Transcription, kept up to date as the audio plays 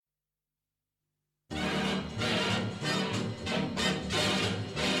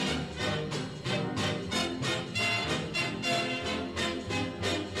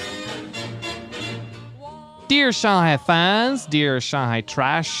Dear Shanghai fans, dear Shanghai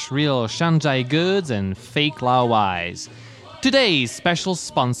trash, real Shanghai goods, and fake Laowais. Today's special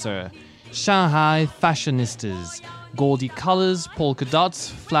sponsor, Shanghai Fashionistas. Gaudy colors, polka dots,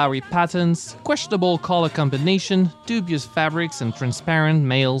 flowery patterns, questionable color combination, dubious fabrics, and transparent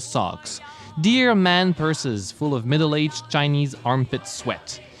male socks. Dear man purses full of middle-aged Chinese armpit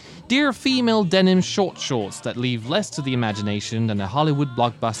sweat. Dear female denim short shorts that leave less to the imagination than a Hollywood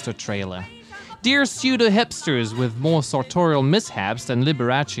blockbuster trailer. Dear pseudo-hipsters with more sartorial mishaps than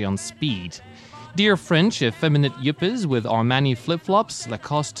Liberace on speed. Dear French effeminate yuppies with Armani flip-flops,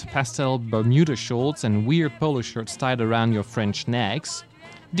 Lacoste pastel Bermuda shorts, and weird polo shirts tied around your French necks.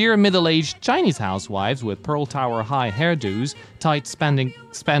 Dear middle-aged Chinese housewives with Pearl Tower high hairdos, tight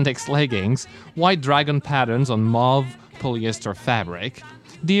spandex leggings, white dragon patterns on mauve polyester fabric.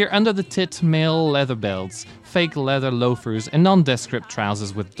 Dear under-the-tit male leather belts, fake leather loafers, and nondescript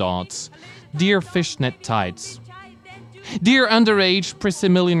trousers with dots. Dear fishnet tights. Dear underage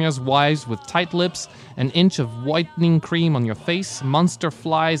prissy-millionaires' wives with tight lips, an inch of whitening cream on your face, monster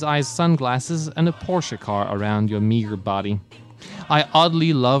flies' eyes sunglasses, and a Porsche car around your meager body. I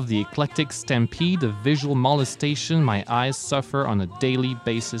oddly love the eclectic stampede of visual molestation my eyes suffer on a daily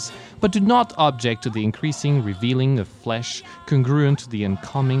basis, but do not object to the increasing revealing of flesh congruent to the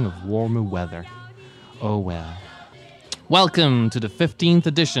incoming of warmer weather. Oh well. Welcome to the 15th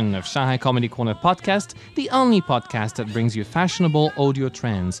edition of Shanghai Comedy Corner podcast, the only podcast that brings you fashionable audio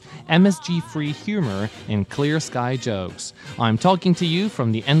trends, MSG-free humor, and clear sky jokes. I'm talking to you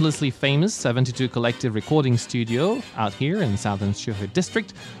from the endlessly famous 72 Collective Recording Studio out here in Southern Shuhai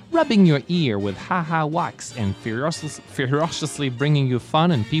District, rubbing your ear with ha-ha wax and ferociously bringing you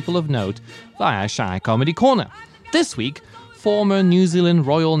fun and people of note via Shanghai Comedy Corner. This week, former New Zealand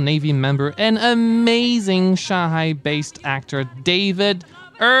Royal Navy member and amazing Shanghai-based actor David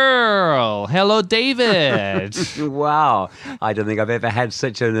Earl. Hello, David. Wow. I don't think I've ever had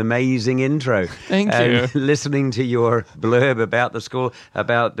such an amazing intro. Thank you. Listening to your blurb about the school,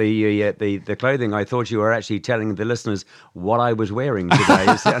 about the clothing, I thought you were actually telling the listeners what I was wearing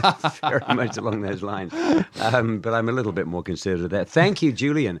today. So very much along those lines. But I'm a little bit more considerate of that. Thank you,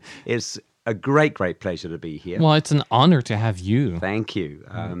 Julian. It's a great pleasure to be here. Well, it's an honor to have you. Thank you.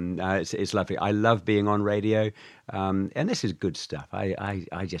 It's lovely. I love being on radio, and this is good stuff.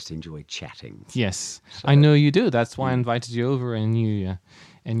 I just enjoy chatting. Yes, so, I know you do. That's why I invited you over, and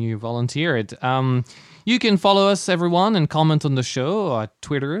you volunteered. You can follow us, everyone, and comment on the show at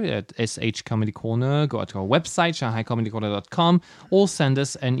Twitter at SH Comedy Corner. Go to our website, shanghaicomedycorner.com, or send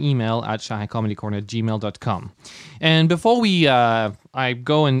us an email at shanghaicomedycorner@gmail.com. And before I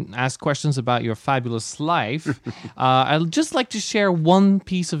go and ask questions about your fabulous life, I'd just like to share one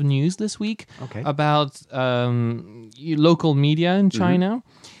piece of news this week about local media in China.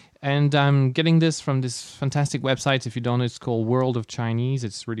 Mm-hmm. And I'm getting this from this fantastic website. If you don't know, it's called World of Chinese.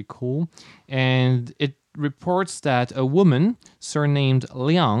 It's really cool. And it reports that a woman surnamed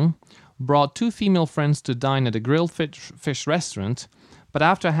Liang brought two female friends to dine at a grilled fish restaurant. But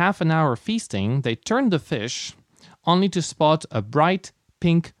after half an hour feasting, they turned the fish only to spot a bright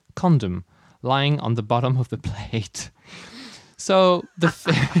pink condom lying on the bottom of the plate. So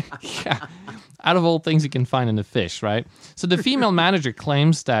out of all things you can find in a fish, right? So the female manager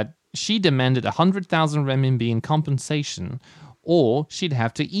claims that she demanded 100,000 renminbi in compensation, or she'd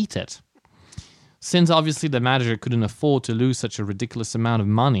have to eat it. Since obviously the manager couldn't afford to lose such a ridiculous amount of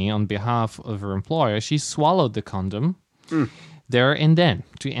money on behalf of her employer, she swallowed the condom there and then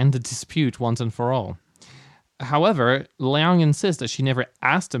to end the dispute once and for all. However, Liang insists that she never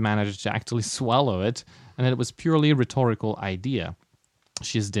asked the manager to actually swallow it, and that it was purely a rhetorical idea.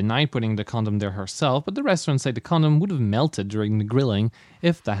 She has denied putting the condom there herself, but the restaurant said the condom would have melted during the grilling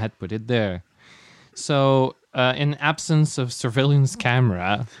if they had put it there. So, in absence of surveillance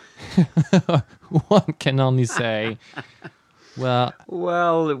camera, one can only say, well,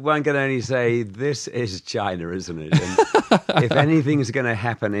 one can only say this is China, isn't it? And if anything's going to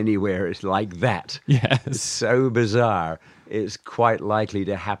happen anywhere, it's like that. Yes. It's so bizarre. It's quite likely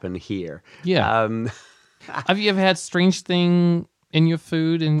to happen here. Yeah. Have you ever had strange thing in your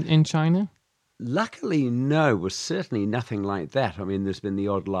food in China? Luckily, no. Was certainly nothing like that. I mean, there's been the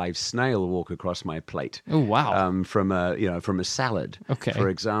odd live snail walk across my plate. Oh wow! From a salad, for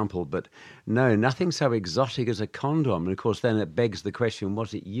example. But no, nothing so exotic as a condom. And of course, then it begs the question: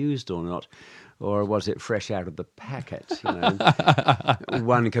 was it used or not, or was it fresh out of the packet? You know,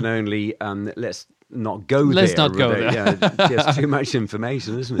 one can only let's not go there. Let's not go there. Yeah, just too much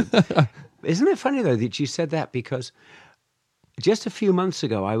information, isn't it? Isn't it funny though that you said that, because just a few months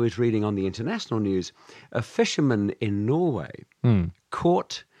ago, I was reading on the international news, a fisherman in Norway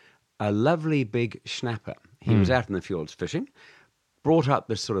caught a lovely big schnapper, He was out in the fjords fishing, brought up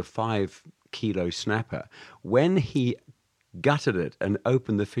this sort of 5-kilo snapper. When he gutted it and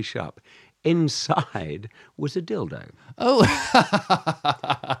opened the fish up, inside was a dildo. Oh.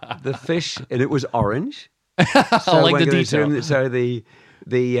 The fish, and it was orange. I like the detail. So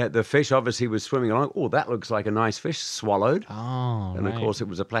the fish obviously was swimming along. Oh, that looks like a nice fish. Swallowed. Oh, and of right. course it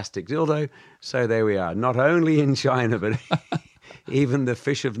was a plastic dildo. So there we are. Not only in China, but even the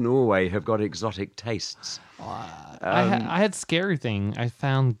fish of Norway have got exotic tastes. I had scary thing. I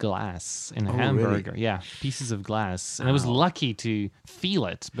found glass in a hamburger. Really? Yeah, pieces of glass, and I was lucky to feel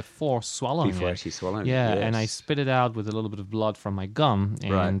it before swallowing it. Before actually swallowing it, Yeah, yes. and I spit it out with a little bit of blood from my gum,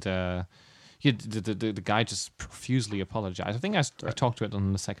 and the guy just profusely apologized. I think I talked to it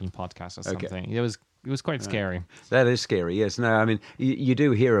on the second podcast or something. It was quite scary. That is scary, yes. No, I mean, you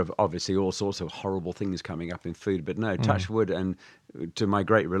do hear of, obviously, all sorts of horrible things coming up in food, but no, touch wood, and to my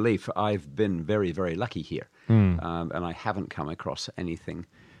great relief, I've been very, very lucky here, and I haven't come across anything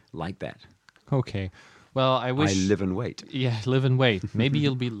like that. Okay. Well, I wish... I live and wait. Yeah, live and wait. Maybe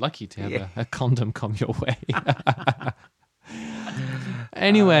you'll be lucky to have a condom come your way.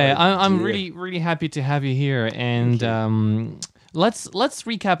 Anyway, I'm really, really happy to have you here, and let's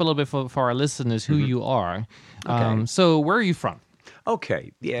recap a little bit for our listeners who you are. Okay. So, where are you from?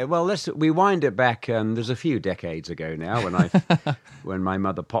 Okay, yeah. Well, we wind it back. There's a few decades ago now when my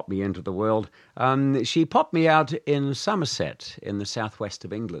mother popped me into the world. She popped me out in Somerset, in the southwest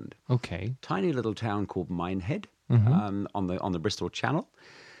of England. Okay. Tiny little town called Minehead, on the Bristol Channel.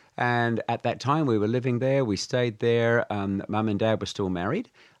 And at that time, we were living there. We stayed there. Mum and Dad were still married.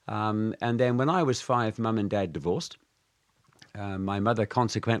 And then when I was 5, Mum and Dad divorced. My mother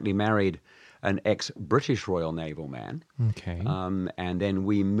consequently married an ex-British Royal Naval man. Okay. And then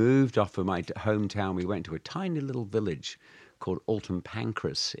we moved off of my hometown. We went to a tiny little village called Alton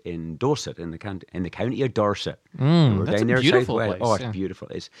Pancras in Dorset, in the county of Dorset. That's a beautiful place. Oh, it's beautiful.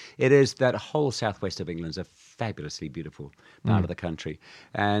 It is. That whole southwest of England is a fabulously beautiful part of the country.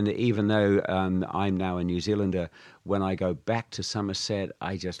 And even though I'm now a New Zealander, when I go back to Somerset,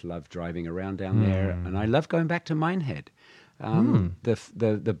 I just love driving around down there, and I love going back to Minehead.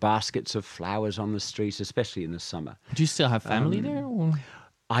 The baskets of flowers on the streets, especially in the summer. Do you still have family there? Or?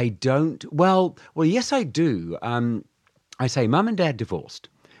 I don't. Well, yes, I do. I say Mum and Dad divorced.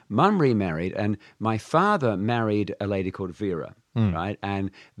 Mum remarried, and my father married a lady called Vera, right?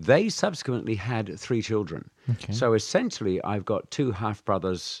 And they subsequently had 3 children. Okay. So essentially, I've got 2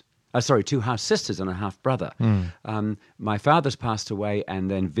 half-brothers. 2 half-sisters and a half-brother. My father's passed away,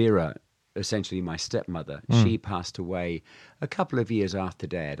 and then Vera, essentially my stepmother, she passed away a couple of years after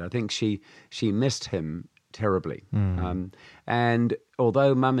Dad. I think she missed him terribly. And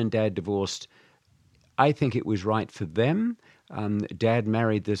although Mum and Dad divorced, I think it was right for them. Dad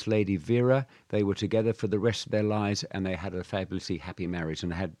married this lady Vera. They were together for the rest of their lives, and they had a fabulously happy marriage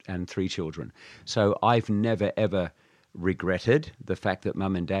and 3 children. So I've never ever regretted the fact that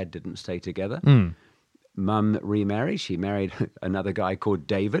Mum and Dad didn't stay together. Mum remarried. She married another guy called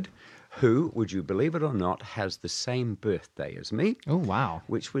David, who, would you believe it or not, has the same birthday as me. Oh, wow.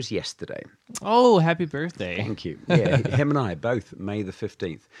 Which was yesterday. Oh, happy birthday. Thank you. Yeah, him and I, both May the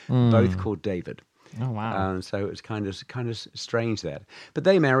 15th, both called David. Oh, wow. So it's kind of strange that. But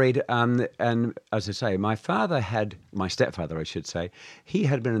they married, and as I say, my stepfather, I should say, he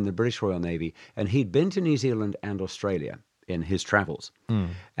had been in the British Royal Navy, and he'd been to New Zealand and Australia in his travels.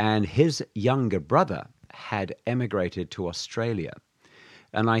 And his younger brother had emigrated to Australia.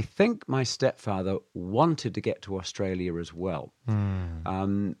 And I think my stepfather wanted to get to Australia as well.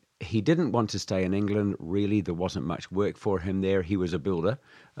 He didn't want to stay in England, really. There wasn't much work for him there. He was a builder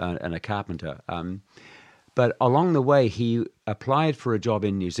and a carpenter. But along the way, he applied for a job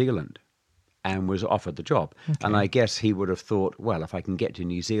in New Zealand and was offered the job. Okay. And I guess he would have thought, well, if I can get to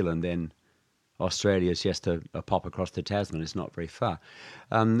New Zealand, then Australia's just a pop across the Tasman. It's not very far.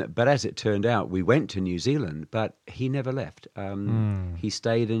 But as it turned out, we went to New Zealand, but he never left. He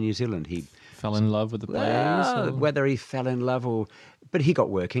stayed in New Zealand. He fell in love with the place? Whether he fell in love but he got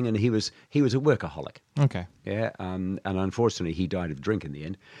working, and he was a workaholic. Okay. Yeah, and unfortunately, he died of drink in the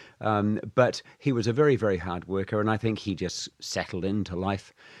end. But he was a very, very hard worker, and I think he just settled into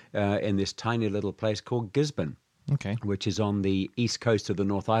life in this tiny little place called Gisborne. Okay. Which is on the east coast of the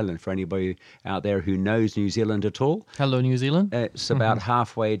North Island, for anybody out there who knows New Zealand at all. Hello, New Zealand. It's about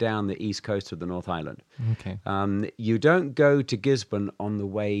halfway down the east coast of the North Island. Okay. You don't go to Gisborne on the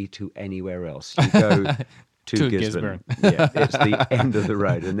way to anywhere else. You go to Gisborne. Yeah, it's the end of the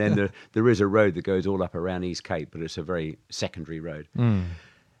road. And then there is a road that goes all up around East Cape, but it's a very secondary road.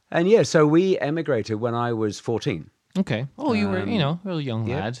 And yeah, so we emigrated when I was 14. Okay. Oh, you were, really young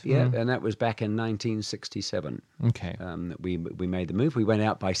lad. And that was back in 1967. Okay. We made the move. We went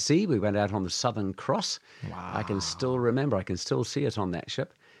out by sea. We went out on the Southern Cross. Wow. I can still remember. I can still see it on that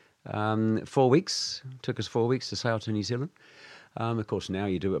ship. 4 weeks. Took us 4 weeks to sail to New Zealand. Of course, now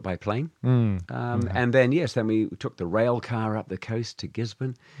you do it by plane. And then, then we took the rail car up the coast to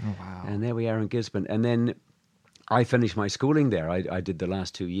Gisborne. Oh, wow. And there we are in Gisborne. And then I finished my schooling there. I did the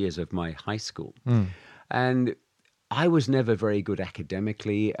last 2 years of my high school. And I was never very good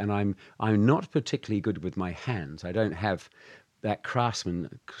academically, and I'm not particularly good with my hands. I don't have that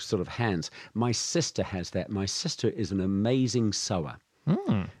craftsman sort of hands. My sister has that. My sister is an amazing sewer.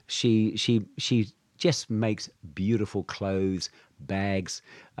 She just makes beautiful clothes, bags.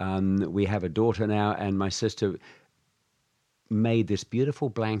 We have a daughter now, and my sister made this beautiful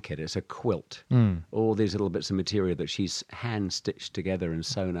blanket. It's a quilt. All these little bits of material that she's hand stitched together and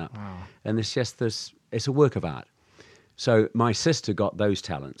sewn up. Wow. And it's just this. It's a work of art. So my sister got those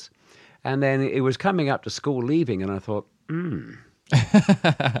talents. And then it was coming up to school leaving, and I thought,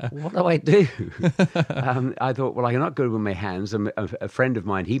 what do I do? I thought, well, I'm not good with my hands. A friend of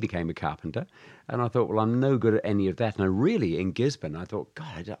mine, he became a carpenter. And I thought, well, I'm no good at any of that. And I really, in Gisborne, I thought,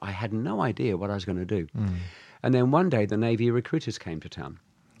 God, I had no idea what I was going to do. And then one day, the Navy recruiters came to town.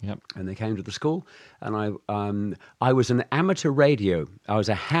 Yep. And they came to the school, and I was an amateur radio. I was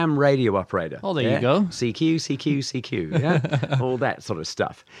a ham radio operator. Oh, there you go. CQ, CQ, CQ, yeah, all that sort of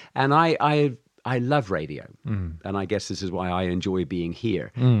stuff. And I love radio, and I guess this is why I enjoy being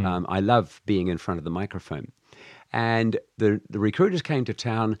here. I love being in front of the microphone. And the recruiters came to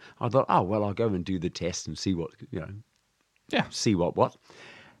town. I thought, oh well, I'll go and do the test and see what see what.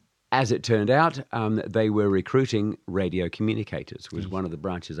 As it turned out, they were recruiting radio communicators, was one of the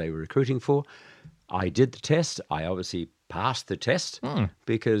branches they were recruiting for. I did the test. I obviously passed the test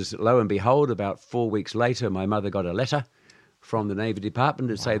because, lo and behold, about 4 weeks later, my mother got a letter from the Navy Department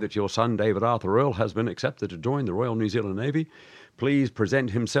to say that your son, David Arthur Earl, has been accepted to join the Royal New Zealand Navy. Please present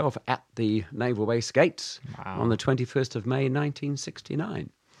himself at the Naval Base gates on the 21st of May, 1969.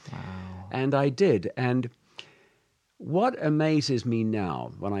 Wow. And I did. And what amazes me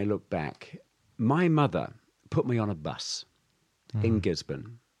now when I look back, my mother put me on a bus in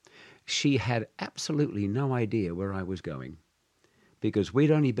Gisborne. She had absolutely no idea where I was going because we'd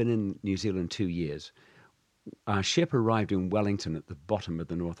only been in New Zealand 2 years. Our ship arrived in Wellington at the bottom of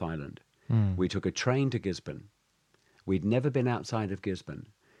the North Island. We took a train to Gisborne. We'd never been outside of Gisborne.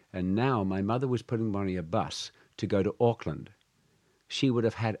 And now my mother was putting me on a bus to go to Auckland. She would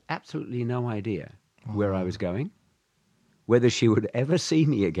have had absolutely no idea where I was going, whether she would ever see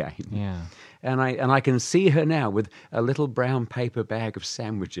me again. Yeah. And I can see her now with a little brown paper bag of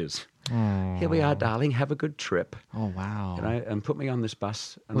sandwiches. Here we are, darling. Have a good trip. Oh, wow. And put me on this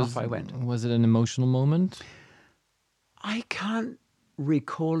bus, and off I went. Was it an emotional moment? I can't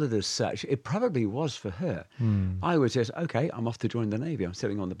recall it as such. It probably was for her. I was just, okay, I'm off to join the Navy. I'm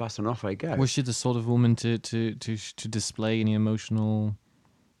sitting on the bus, and off I go. Was she the sort of woman to display any emotional?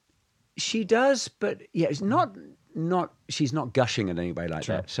 She does, but yeah, it's not. She's not gushing in any way like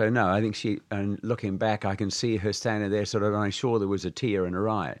that. So no, I think and looking back, I can see her standing there sort of, and I'm sure there was a tear in her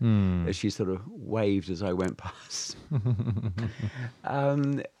eye as she sort of waved as I went past.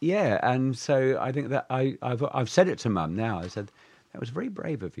 And so I think that I've said it to Mum now. I said, that was very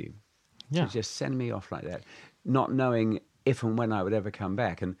brave of you to just send me off like that, not knowing if and when I would ever come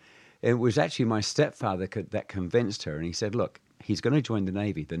back. And it was actually my stepfather that convinced her, and he said, look, he's going to join the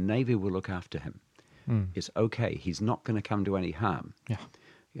Navy. The Navy will look after him. It's okay. He's not going to come to any harm.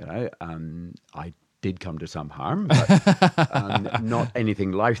 Yeah. I did come to some harm, but not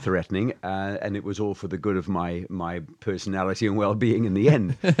anything life-threatening, and it was all for the good of my personality and well-being in the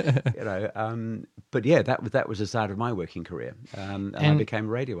end. But yeah, that was the start of my working career, and I became a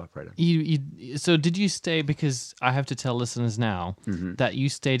radio operator. So did you stay? Because I have to tell listeners now that you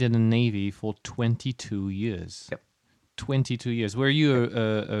stayed in the Navy for 22 years. Yep. 22 years. Were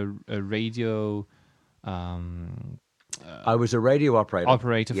you a radio? I was a radio operator.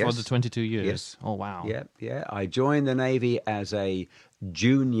 For the 22 years. Yes. Oh wow. Yeah. I joined the Navy as a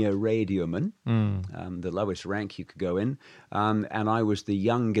junior radioman, the lowest rank you could go in, and I was the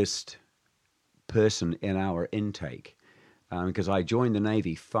youngest person in our intake. Because I joined the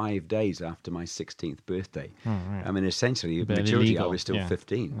Navy 5 days after my 16th birthday. Oh, right. I mean, essentially, maturity, I was still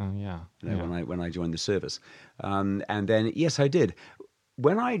 15 when I joined the service. And then, yes, I did.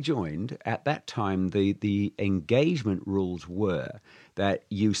 When I joined, at that time, the engagement rules were that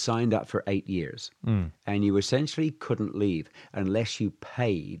you signed up for 8 years, and you essentially couldn't leave unless you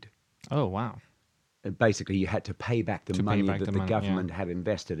paid. Oh, wow. Basically, you had to pay back the money that the government had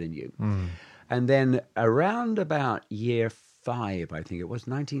invested in you. And then around about year 5, I think it was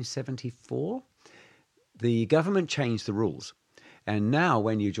 1974, the government changed the rules. And now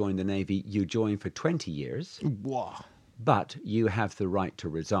when you join the Navy, you join for 20 years, Wow. but you have the right to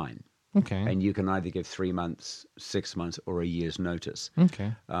resign. Okay. And you can either give 3 months, 6 months, or a year's notice.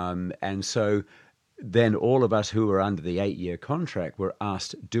 Okay. And so then all of us who were under the 8-year contract were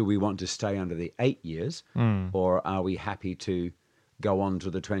asked, do we want to stay under the 8 years, or are we happy to go on to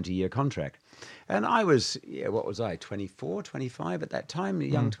the 20-year contract? And I was, 24, 25 at that time, the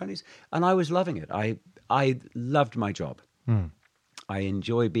young 20s, and I was loving it. I loved my job. I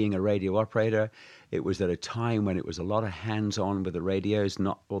enjoy being a radio operator. It was at a time when it was a lot of hands-on with the radios,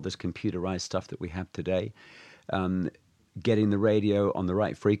 not all this computerized stuff that we have today. Getting the radio on the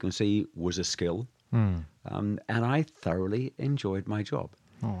right frequency was a skill. And I thoroughly enjoyed my job.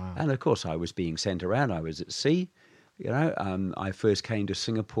 Oh, wow. And of course, I was being sent around. I was at sea. I first came to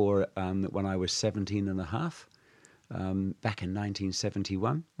Singapore when I was 17 and a half, back in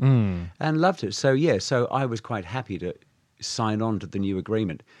 1971, and loved it. So I was quite happy to sign on to the new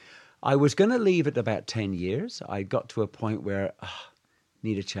agreement. I was going to leave it about 10 years. I got to a point where,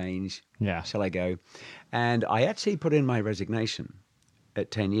 need a change. Yeah. Shall I go? And I actually put in my resignation at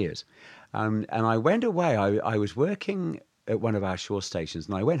 10 years. And I went away. I was working at one of our shore stations,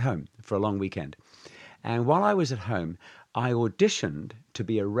 and I went home for a long weekend. And while I was at home, I auditioned to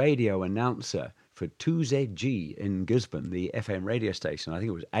be a radio announcer for 2ZG in Gisborne, the FM radio station. I think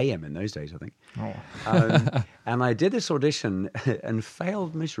it was AM in those days, I think. Oh. And I did this audition and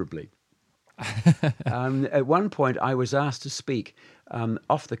failed miserably. At one point, I was asked to speak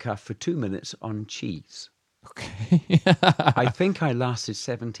off the cuff for 2 minutes on cheese. Okay. I think I lasted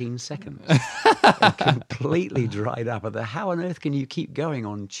 17 seconds and completely dried up. I thought, how on earth can you keep going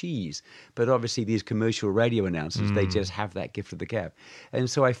on cheese? But obviously these commercial radio announcers, they just have that gift of the gab. And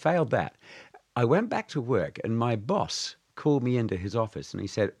so I failed that. I went back to work, and my boss called me into his office, and he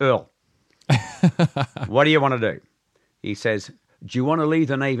said, Earl, what do you want to do? He says, do you want to leave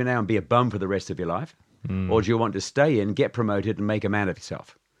the Navy now and be a bum for the rest of your life? Or do you want to stay in, get promoted, and make a man of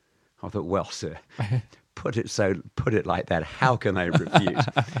yourself? I thought, well, sir, put it like that. How can I refuse?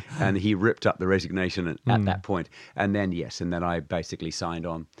 And he ripped up the resignation at that point. And then, I basically signed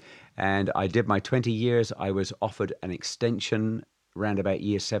on. And I did my 20 years. I was offered an extension around about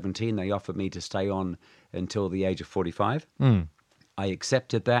year 17. They offered me to stay on until the age of 45. I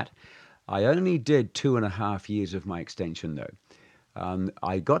accepted that. I only did 2.5 years of my extension, though.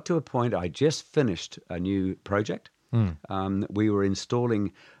 I got to a point, I just finished a new project. We were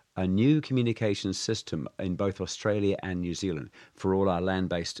installing a new communications system in both Australia and New Zealand for all our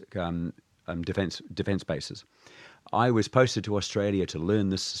land-based defence bases. I was posted to Australia to learn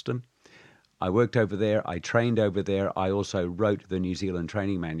this system. I worked over there. I trained over there. I also wrote the New Zealand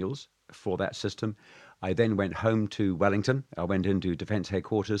training manuals for that system. I then went home to Wellington. I went into Defence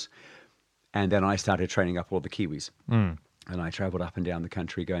Headquarters, and then I started training up all the Kiwis. And I travelled up and down the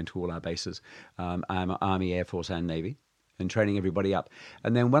country, going to all our bases, Army, Air Force, and Navy, and training everybody up.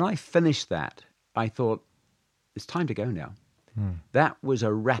 And then when I finished that, I thought, it's time to go now. That was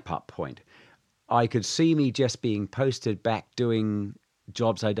a wrap-up point. I could see me just being posted back doing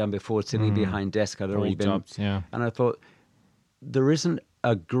jobs I'd done before, sitting behind desk I'd already been. Jobs, yeah. And I thought, there isn't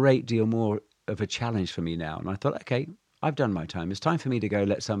a great deal more of a challenge for me now. And I thought, okay, I've done my time. It's time for me to go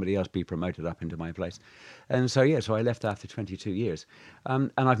let somebody else be promoted up into my place. And so I left after 22 years.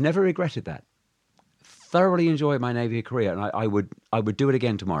 And I've never regretted that. Thoroughly enjoyed my Navy career, and I would do it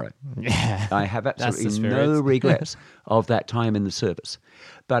again tomorrow. Yeah. I have absolutely no regrets of that time in the service.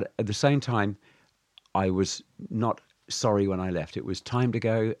 But at the same time, I was not sorry when I left. It was time to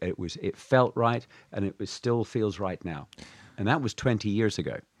go. It felt right, and it still feels right now. And that was 20 years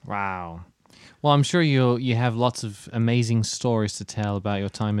ago. Wow. Well, I'm sure you have lots of amazing stories to tell about your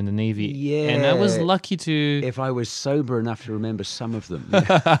time in the Navy. Yeah. And I was lucky to... If I was sober enough to remember some of them.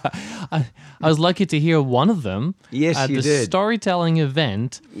 I was lucky to hear one of them. Yes, at you the did. storytelling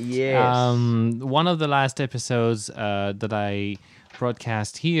event. Yes. One of the last episodes that I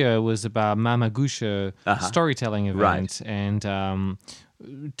broadcast here was about Mama Gusha storytelling event. Right. And...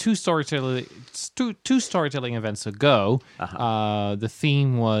 Two storytelling events ago, the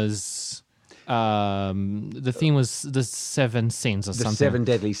theme was the seven sins or something. The seven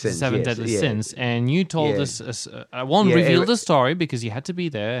deadly sins. Seven deadly sins, and you told us. I won't reveal the story because you had to be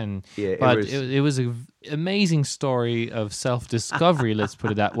there, but it was an amazing story of self-discovery. Let's put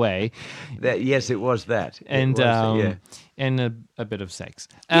it that way. Yes, it was that, and a bit of sex.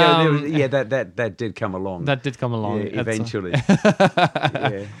 That did come along. That did come along eventually.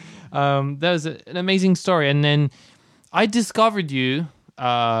 That was an amazing story, and then I discovered you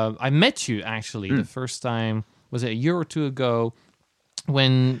I met you actually the first time, was it a year or two ago,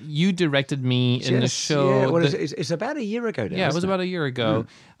 when you directed me in the show. Yeah, well, it's about a year ago now. Yeah, it was about a year ago.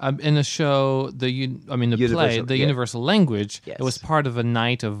 In the show, the play, the yeah. Universal Language. Yes. It was part of a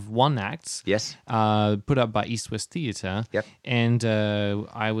night of one acts. Yes. Put up by East West Theatre. Yep. And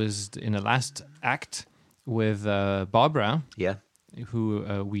I was in the last act with Barbara. Yeah.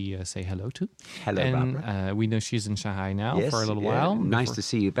 Who we say hello to. Hello, and, Barbara. We know she's in Shanghai now Yes, for a little yeah. while. Nice to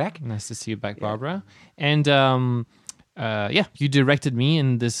see you back. Nice to see you back, Barbara. And you directed me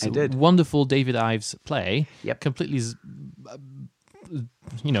in this wonderful David Ives play. Yep. Completely,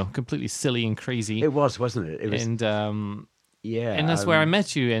 completely silly and crazy. It was, wasn't it? It was. And yeah, and that's where I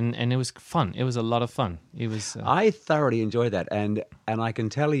met you, and it was fun. It was a lot of fun. It was. I thoroughly enjoyed that, and I can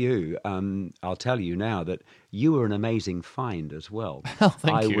tell you, I'll tell you now that you were an amazing find as well. Oh,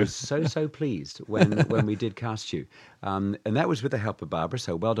 thank you. I was so pleased when we did cast you, and that was with the help of Barbara.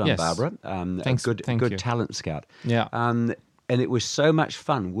 So well done, Yes. Barbara. Thanks, Good thank you. talent scout. Yeah. And it was so much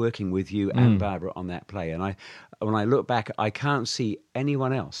fun working with you and Barbara on that play. And when I look back, I can't see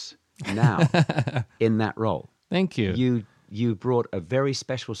anyone else now in that role. Thank you. You brought a very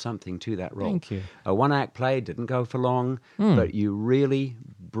special something to that role. Thank you. A one-act play didn't go for long, but you really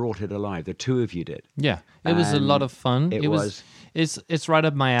brought it alive. The two of you did. Yeah, it was a lot of fun. It was. It's right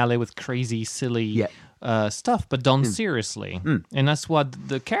up my alley with crazy, silly stuff, but done seriously. And that's what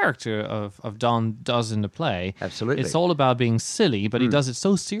the character of Don does in the play. Absolutely. It's all about being silly, but he does it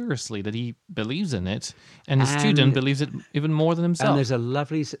so seriously that he believes in it, and the student believes it even more than himself. And there's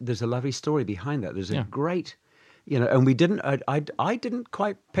a lovely story behind that. There's a great, and we didn't. I didn't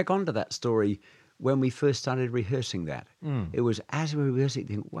quite pick onto that story when we first started rehearsing that. It was as we were rehearsing,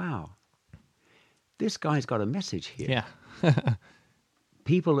 think, wow, this guy's got a message here. Yeah.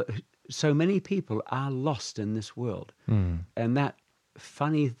 So many people are lost in this world. And that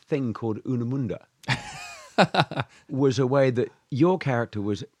funny thing called Unamunda was a way that your character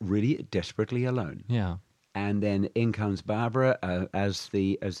was really desperately alone. Yeah. And then in comes Barbara as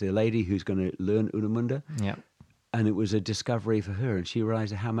the lady who's going to learn Unamunda. Yeah. And it was a discovery for her, and she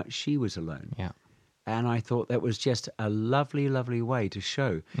realized how much she was alone. Yeah. And I thought that was just a lovely, lovely way to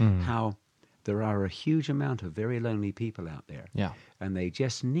show how there are a huge amount of very lonely people out there. Yeah. And they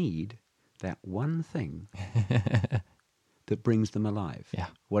just need that one thing that brings them alive. Yeah.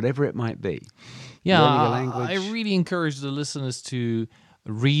 Whatever it might be. Yeah, Learning a language. I really encourage the listeners to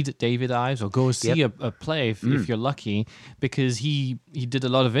read David Ives or go see a play if you're lucky, because he did a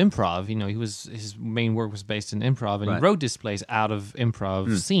lot of improv. His main work was based in improv, and he wrote this plays out of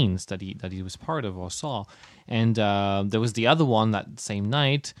improv scenes that he was part of or saw. And there was the other one that same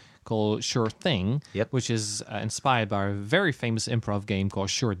night called Sure Thing, which is inspired by a very famous improv game called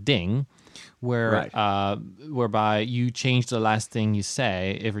Sure Ding, whereby you change the last thing you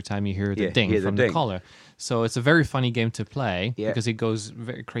say every time you hear the ding from the caller. So it's a very funny game to play because it goes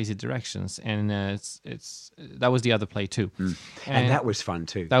very crazy directions, and that was the other play too, and that was fun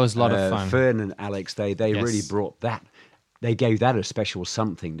too. That was a lot of fun. Fern and Alex, they really brought that. They gave that a special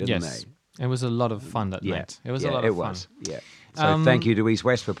something, didn't they? It was a lot of fun that night. It was a lot of fun. Yeah. So thank you to East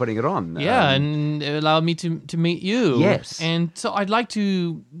West for putting it on. And it allowed me to meet you. Yes. And so I'd like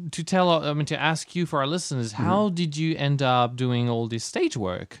to ask you, for our listeners, how did you end up doing all this stage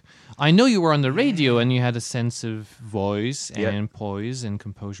work? I know you were on the radio and you had a sense of voice and poise and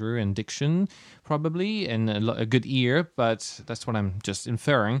composure and diction, probably, and a good ear, but that's what I'm just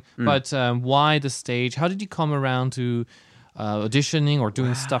inferring. But why the stage? How did you come around to auditioning or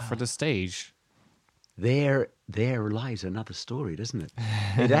doing stuff for the stage? There lies another story, doesn't it?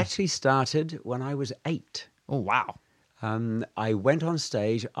 It actually started when I was 8. Oh, wow. I went on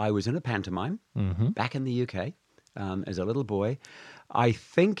stage. I was in a pantomime back in the UK as a little boy. I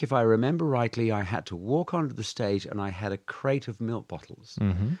think, if I remember rightly, I had to walk onto the stage and I had a crate of milk bottles.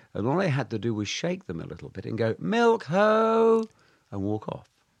 And all I had to do was shake them a little bit and go, "Milk ho!" and walk off.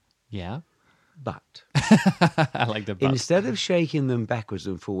 Yeah. But I like the but. Instead of shaking them backwards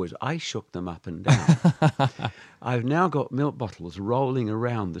and forwards, I shook them up and down. I've now got milk bottles rolling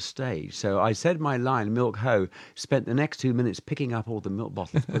around the stage. So I said my line, "Milk ho," spent the next 2 minutes picking up all the milk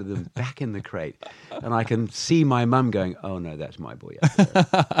bottles, putting them back in the crate. And I can see my mum going, "Oh, no, that's my boy up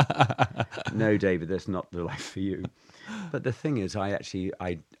there." "No, David, that's not the life for you." But the thing is, I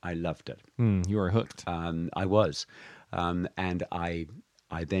loved it. You were hooked. I was. And I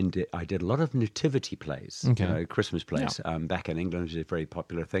did a lot of nativity plays, Christmas plays, back in England, which is a very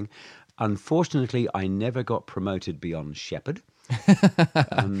popular thing. Unfortunately, I never got promoted beyond shepherd.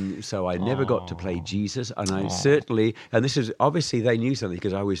 So I never got to play Jesus, and I certainly, and this is obviously they knew something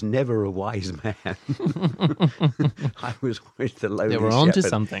because I was never a wise man. I was always the lowly They were onto shepherd.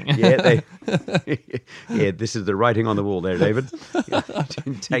 something. Yeah, this is the writing on the wall there, David.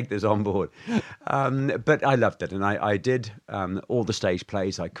 Take this on board. But I loved it, and I did all the stage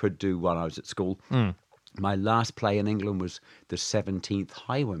plays I could do while I was at school. My last play in England was The 17th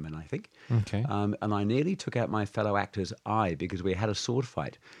Highwayman, I think. Okay. And I nearly took out my fellow actor's eye because we had a sword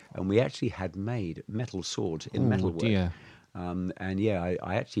fight, and we actually had made metal swords in metalwork. Dear. And yeah,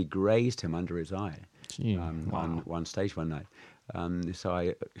 I actually grazed him under his eye on one stage one night.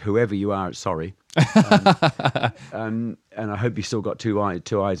 So whoever you are, sorry. And I hope you still got two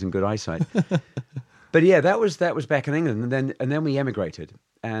eyes and good eyesight. But yeah, that was back in England, and then we emigrated,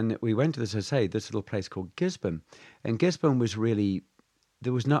 and we went to this little place called Gisborne, and Gisborne was really,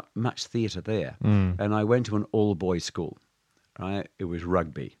 there was not much theatre there, and I went to an all-boys school, right? It was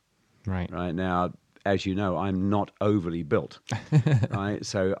rugby, right now. As you know, I'm not overly built, right?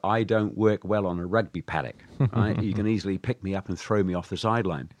 So I don't work well on a rugby paddock, right? You can easily pick me up and throw me off the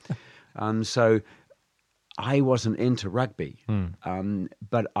sideline. So I wasn't into rugby,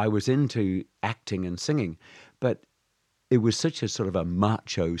 but I was into acting and singing. But it was such a sort of a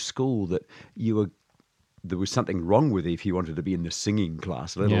macho school that there was something wrong with you if you wanted to be in the singing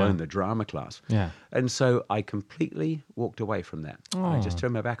class, let alone the drama class. Yeah. And so I completely walked away from that. I just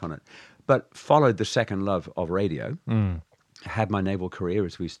turned my back on it. But followed the second love of radio, had my naval career,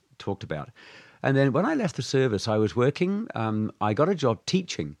 as we talked about. And then when I left the service, I was working. I got a job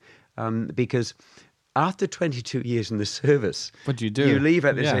teaching because after 22 years in the service, what do you do? You leave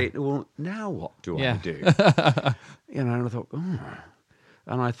at this age. Well, now what do I do? And I thought,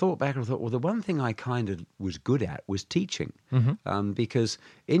 And I thought back and I thought, well, the one thing I kind of was good at was teaching, because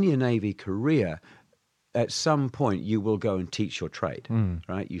in your Navy career, at some point you will go and teach your trade,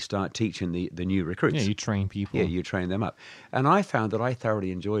 right? You start teaching the new recruits. Yeah, you train people. Yeah, you train them up. And I found that I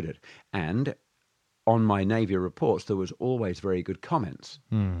thoroughly enjoyed it. And on my Navy reports, there was always very good comments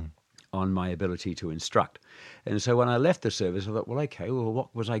on my ability to instruct. And so when I left the service, I thought, well, okay, well,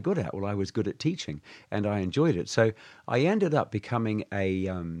 what was I good at? Well, I was good at teaching, and I enjoyed it. So I ended up becoming I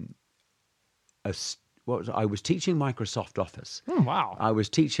was teaching Microsoft Office. Oh, wow. I was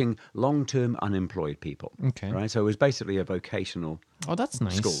teaching long-term unemployed people. Okay. Right? So it was basically a vocational that's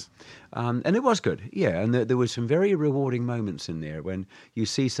nice. School. And it was good, yeah. And there were some very rewarding moments in there when you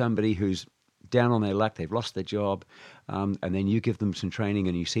see somebody who's down on their luck, they've lost their job, and then you give them some training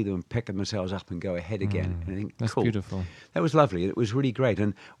and you see them picking themselves up and go ahead again. And I think, that's cool. Beautiful. That was lovely. It was really great.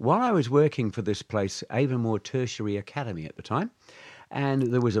 And while I was working for this place, Avonmore Tertiary Academy at the time, and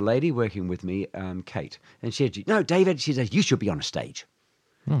there was a lady working with me, Kate, and she said, no, David, she says, you should be on a stage.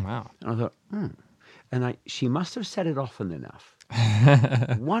 Oh, wow. And I thought, And she must have said it often enough.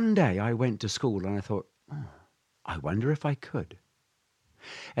 One day I went to school and I thought, I wonder if I could.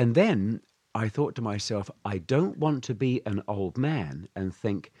 And then I thought to myself, I don't want to be an old man and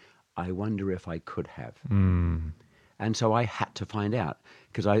think, I wonder if I could have. And so I had to find out,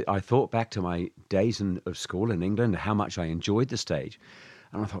 because I thought back to my days of school in England, how much I enjoyed the stage.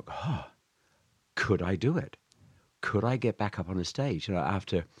 And I thought, could I do it? Could I get back up on a stage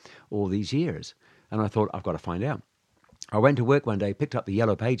after all these years? And I thought, I've got to find out. I went to work one day, picked up the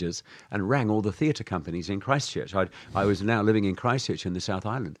Yellow Pages and rang all the theatre companies in Christchurch. I was now living in Christchurch in the South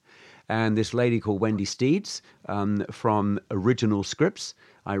Island. And this lady called Wendy Steeds from Original Scripts,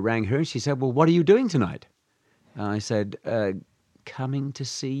 I rang her and she said, well, what are you doing tonight? And I said, coming to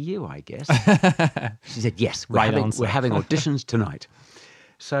see you, I guess. She said, yes, we're having auditions tonight.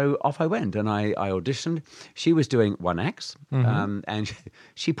 So off I went and I auditioned. She was doing one acts, and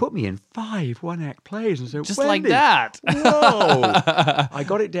she put me in 5 one-act plays. And said, just Wendy, like that. Whoa! I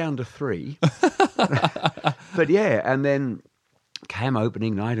got it down to 3. But yeah, and then came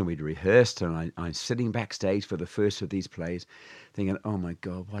opening night and we'd rehearsed, and I'm sitting backstage for the first of these plays thinking, oh my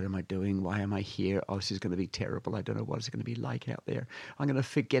God, what am I doing? Why am I here? Oh, this is going to be terrible. I don't know what it's going to be like out there. I'm going to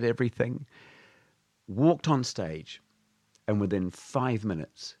forget everything. Walked on stage, and within 5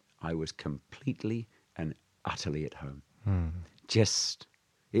 minutes, I was completely and utterly at home. Just,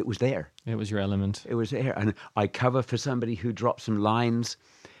 it was there. It was your element. It was there. And I cover for somebody who dropped some lines.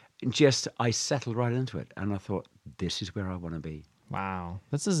 Just, I settled right into it. And I thought, this is where I want to be. Wow.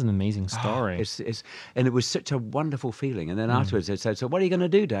 This is an amazing story. And it was such a wonderful feeling. And then afterwards they said, so what are you going to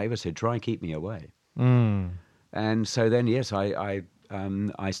do, Dave? I said, try and keep me away. And so then, yes, I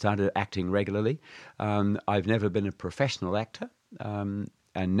started acting regularly. I've never been a professional actor. And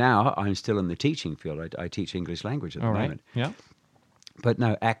now I'm still in the teaching field. I teach English language at the moment. Yeah. But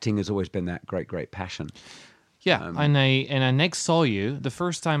no, acting has always been that great, great passion. Yeah, and I next saw you. The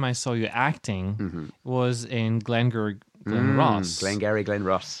first time I saw you acting was in Glen Ross. Glen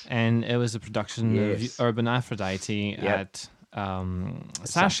Ross. And it was a production Yes. of Urban Aphrodite at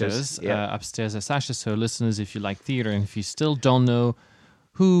Sasha's, upstairs at Sasha's. So listeners, if you like theater and if you still don't know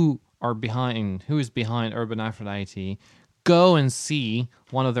who is behind Urban Aphrodite, go and see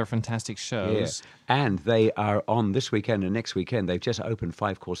one of their fantastic shows. Yeah. And they are on this weekend and next weekend. They've just opened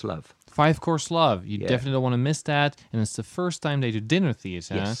 5 Course Love. 5 Course Love. You definitely don't want to miss that. And it's the first time they do dinner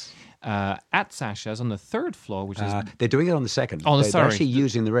theater. Yes. At Sasha's on the 3rd floor, which is... They're doing it on the 2nd. They're actually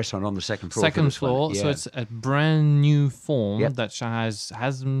using the restaurant on the 2nd floor. Second floor, Yeah. so it's a brand new form that Shanghai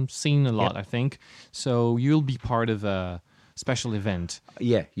hasn't seen a lot, I think. So you'll be part of a special event.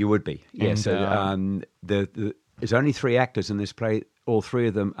 Yeah, you would be. Yeah, And, so there's only 3 actors in this play. All 3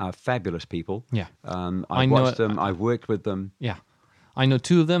 of them are fabulous people. Yeah. I've watched them. I've worked with them. Yeah. I know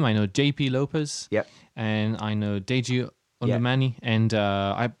 2 of them. I know JP Lopez. Yep. And I know Deji Ondumani. And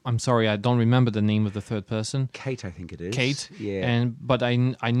I'm sorry, I don't remember the name of the third person. Kate, I think it is. Kate. Yeah. But I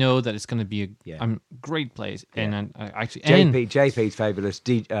know that it's going to be a great place. Yeah. And actually... JP's fabulous.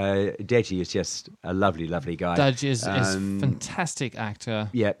 Deji is just a lovely, lovely guy. Deji is a fantastic actor.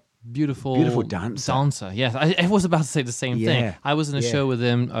 Yeah. Beautiful dancer. Yes, I was about to say the same thing. I was in a show with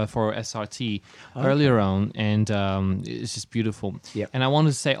him for SRT earlier on, and it's just beautiful. Yep. And I want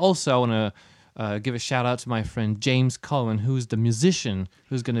to say also, I want to give a shout out to my friend James Cohen, who's the musician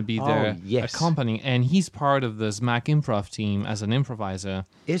who's going to be there accompanying, and he's part of the SMAC improv team as an improviser.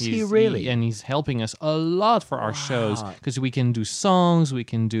 Is he really? And he's helping us a lot for our shows, because we can do songs, we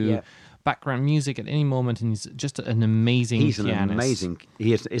can do... background music at any moment, and he's just an amazing pianist.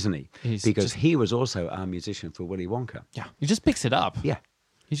 He is, isn't he? Because just, he was also our musician for Willy Wonka. Yeah, he just picks it up. Yeah,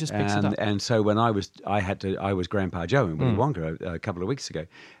 he just picks it up. And so when I was Grandpa Joe in Willy Wonka a couple of weeks ago,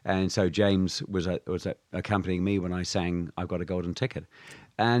 and so James was accompanying me when I sang "I've Got a Golden Ticket,"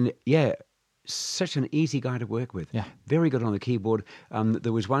 and such an easy guy to work with. Yeah, very good on the keyboard.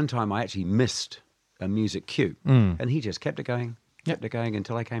 There was one time I actually missed a music cue, and he just kept it going. Kept it going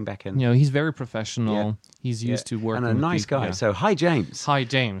until I came back in. You know, he's very professional. Yeah. He's used to working and a nice guy. Yeah. So, hi, James. Hi,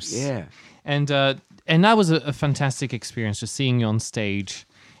 James. Yeah. And that was a fantastic experience, just seeing you on stage.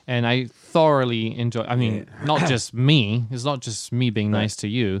 And I thoroughly enjoyed. I mean, not just me. It's not just me being nice to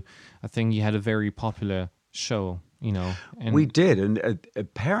you. I think you had a very popular show. You know, and we did, and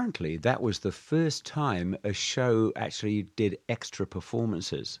apparently that was the first time a show actually did extra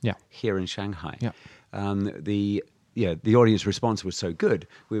performances. Here in Shanghai. The audience response was so good.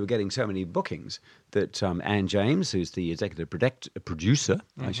 We were getting so many bookings that Anne James, who's the executive producer,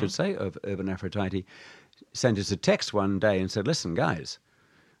 I should say, of Urban Aphrodite, sent us a text one day and said, "Listen, guys,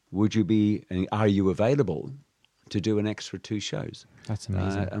 are you available to do an extra 2 shows?" That's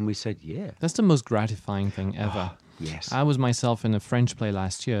amazing. And we said, "Yeah." That's the most gratifying thing ever. Yes. I was myself in a French play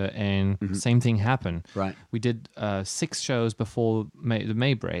last year, and same thing happened. Right. We did 6 shows before the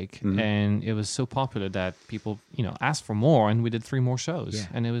May break, and it was so popular that people, asked for more, and we did 3 more shows,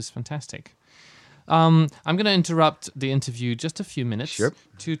 and it was fantastic. I'm going to interrupt the interview just a few minutes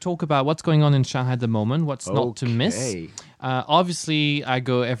to talk about what's going on in Shanghai at the moment, what's not to miss. Obviously, I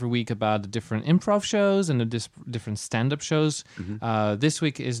go every week about the different improv shows and the different stand-up shows. This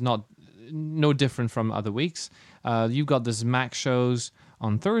week is no different from other weeks. You've got the SMAC shows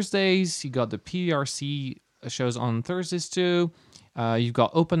on Thursdays. You got the PRC shows on Thursdays too. You've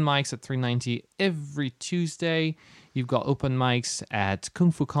got open mics at 390 every Tuesday. You've got open mics at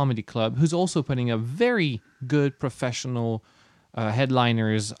Kung Fu Comedy Club, who's also putting up very good professional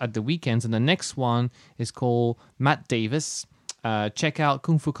headliners at the weekends. And the next one is called Matt Davis. Check out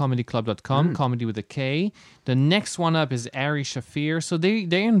kungfucomedyclub.com, comedy with a K. The next one up is Ari Shafir. So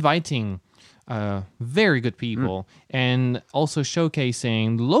they're inviting very good people and also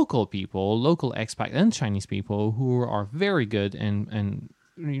showcasing local people, local expat and Chinese people who are very good and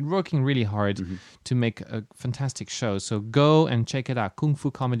working really hard to make a fantastic show. So go and check it out,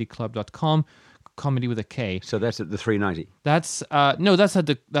 kungfucomedyclub.com. Comedy with a K. So that's at the 390. That's at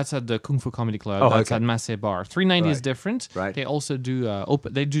the Kung Fu Comedy Club. That's at Masse Bar. 390 is different. Right. They also do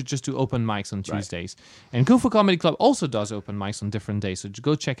just do open mics on Tuesdays. Right. And Kung Fu Comedy Club also does open mics on different days. So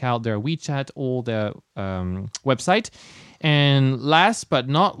go check out their WeChat or their website. And last but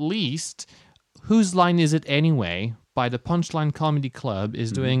not least, Whose Line Is It Anyway? By the Punchline Comedy Club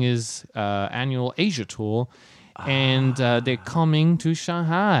is doing his annual Asia tour. And they're coming to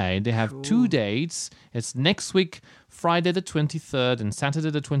Shanghai. They have 2 dates. It's next week, Friday the 23rd and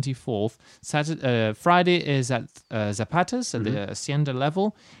Saturday the 24th. Friday is at Zapatas at the Hacienda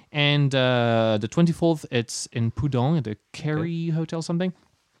level. And the 24th, it's in Pudong at the Kerry Hotel something.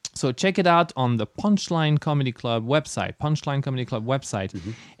 So check it out on the Punchline Comedy Club website,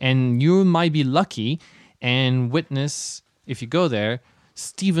 and you might be lucky and witness, if you go there,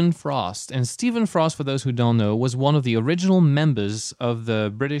 Stephen Frost. And Stephen Frost, for those who don't know, was one of the original members of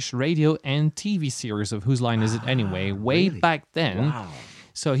the British radio and TV series of Whose Line Is It Anyway, way really? back then. Wow.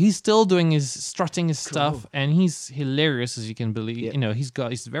 So he's still doing strutting his stuff, and he's hilarious, as you can believe. Yeah. You know, he's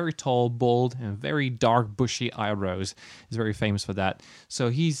very tall, bald, and very dark, bushy eyebrows. He's very famous for that. So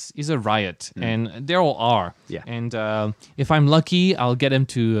he's a riot, and they all are. Yeah. And if I'm lucky, I'll get him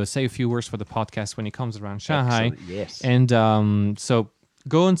to say a few words for the podcast when he comes around Shanghai. Excellent, yes. And so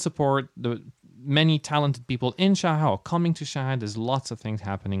go and support the many talented people in Shanghai or coming to Shanghai. There's lots of things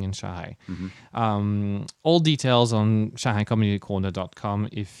happening in Shanghai. All details on ShanghaiComedyCorner.com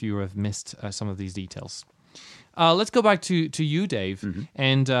if you have missed some of these details. Let's go back to you, Dave.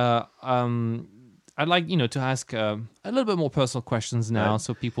 And I'd like, to ask a little bit more personal questions now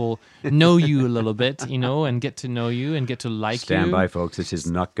so people know you a little bit, and get to know you and get to like you. Stand by, folks. This is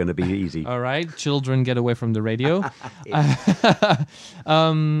not going to be easy. All right. Children, get away from the radio.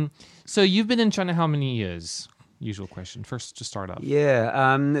 So you've been in China how many years? Usual question. First, to start off.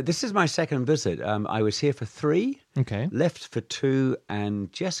 Yeah, this is my second visit. I was here for 3, Okay. left for 2,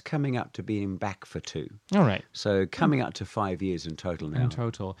 and just coming up to being back for 2. All right. So coming up to 5 years in total now. In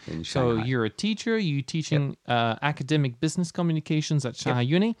total. In So Shanghai. you're a teacher. You teaching academic business communications at Shanghai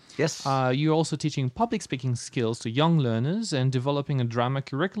Uni. Yes. You're also teaching public speaking skills to young learners and developing a drama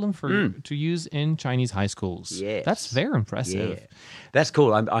curriculum to use in Chinese high schools. Yes. That's very impressive. Yeah, that's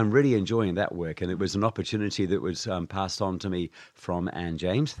cool. I'm really enjoying that work, and it was an opportunity that was passed on to me from Anne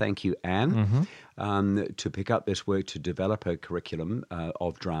James. Thank you, Anne, to pick up this work to develop a curriculum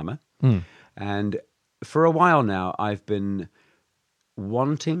of drama. And for a while now, I've been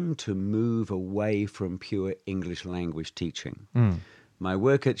wanting to move away from pure English language teaching. My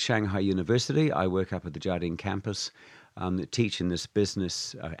work at Shanghai University, I work up at the Jiading campus, teaching this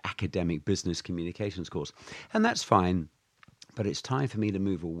business, academic business communications course. And that's fine. But it's time for me to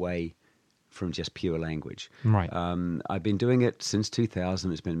move away from just pure language. Right. I've been doing it since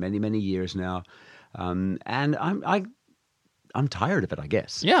 2000. It's been many, many years now, and I'm tired of it, I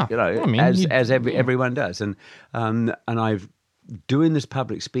guess. Yeah. I mean, everyone does, and I've doing this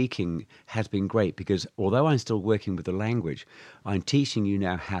public speaking has been great because although I'm still working with the language, I'm teaching you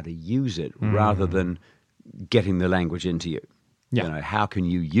now how to use it rather than getting the language into you. Yeah. How can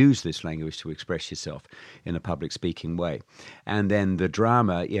you use this language to express yourself in a public speaking way? And then the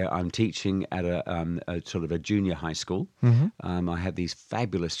drama, I'm teaching at a sort of a junior high school. I have these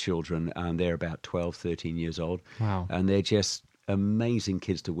fabulous children. They're about 12, 13 years old. Wow. And they're just amazing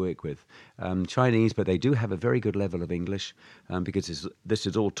kids to work with. Chinese, but they do have a very good level of English because this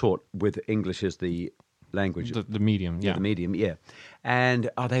is all taught with English as the language. The medium, The medium, and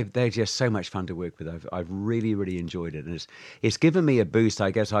they're just so much fun to work with. I've really, really enjoyed it, and it's given me a boost.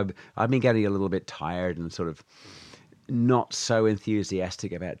 I guess I've been getting a little bit tired and sort of not so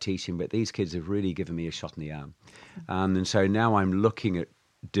enthusiastic about teaching, but these kids have really given me a shot in the arm, and so now I'm looking at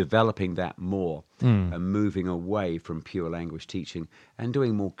developing that more and moving away from pure language teaching and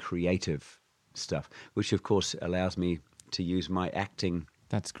doing more creative stuff, which of course allows me to use my acting.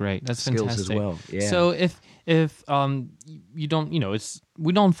 That's great. That's skills fantastic. as well. Yeah. So if you don't,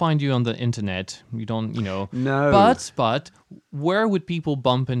 we don't find you on the internet. We don't, No. But where would people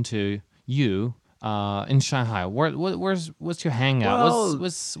bump into you in Shanghai? What's your hangout? Well,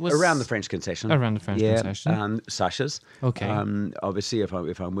 what's around the French concession. Around the French concession. Sasha's. Okay. Obviously, if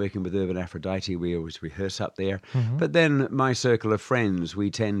I'm working with Urban Aphrodite, we always rehearse up there. But then my circle of friends, we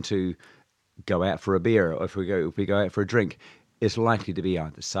tend to go out for a beer, or if we go out for a drink. It's likely to be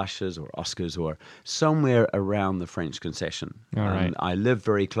either Sasha's or Oscar's or somewhere around the French concession. All right. I live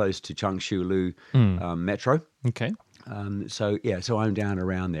very close to Changshu Lu Metro. Okay. So I'm down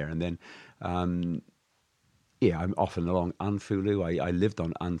around there. And then, I'm often along Anfulu. I lived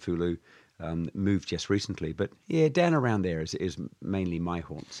on Anfulu, moved just recently. But, down around there is mainly my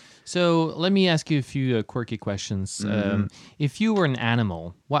haunts. So let me ask you a few quirky questions. If you were an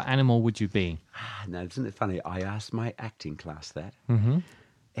animal, what animal would you be? Now, isn't it funny? I asked my acting class that.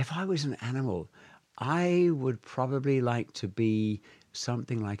 If I was an animal, I would probably like to be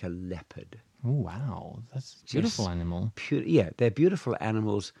something like a leopard. Oh, wow. That's a beautiful animal. They're beautiful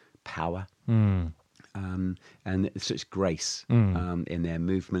animals, power, and such grace in their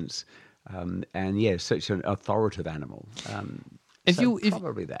movements. Such an authoritative animal.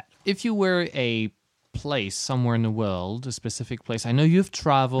 Probably that. If you were a place somewhere in the world, a specific place. I know you've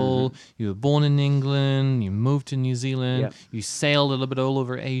traveled, you were born in England, you moved to New Zealand, Yep. you sailed a little bit all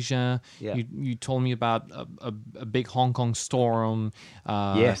over Asia. Yeah. You told me about a big Hong Kong storm.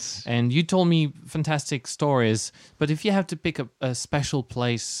 Yes. And you told me fantastic stories. But if you have to pick a special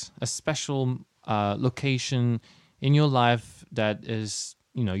place, a special location in your life that is,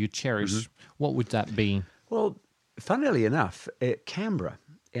 you cherish, what would that be? Well, funnily enough, Canberra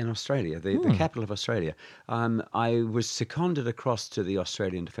in Australia, the capital of Australia, I was seconded across to the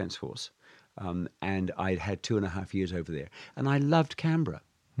Australian Defence Force, and I had 2.5 years over there, and I loved Canberra.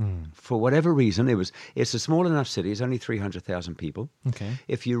 For whatever reason, it's a small enough city. It's only 300,000 people. Okay.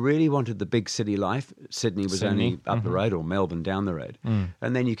 If you really wanted the big city life, Sydney was only up the road, or Melbourne down the road.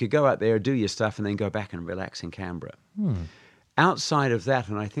 And then you could go out there, do your stuff, and then go back and relax in Canberra. Outside of that,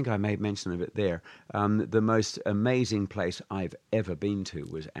 and I think I made mention of it there, the most amazing place I've ever been to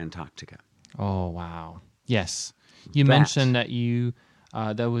was Antarctica. Oh, wow. Yes. You That- mentioned that you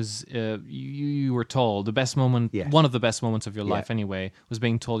were told the best moment, Yes. one of the best moments of your Yeah. life anyway, was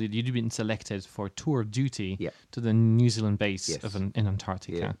being told you'd been selected for a tour of duty Yeah. to the New Zealand base Yes. in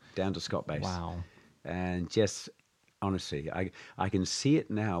Antarctica. Yeah, down to Scott Base. Wow. And just honestly, I can see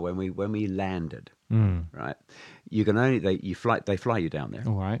it now when we landed. Right, you can only they fly you down there.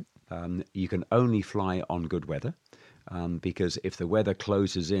 All right. You can only fly on good weather, because if the weather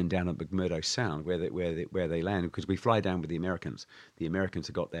closes in down at McMurdo Sound, where they land, because we fly down with the Americans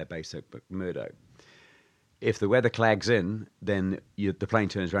have got their base at McMurdo. If the weather clags in, then the plane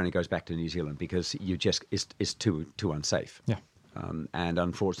turns around and goes back to New Zealand, because it's too unsafe. Yeah. And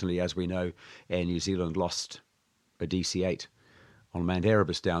unfortunately, as we know, Air New Zealand lost a DC-8 on Mount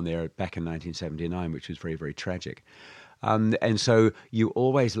Erebus down there back in 1979, which was very, very tragic. And so you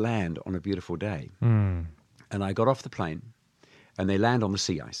always land on a beautiful day. And I got off the plane, and they land on the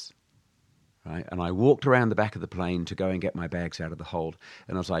sea ice. Right? And I walked around the back of the plane to go and get my bags out of the hold.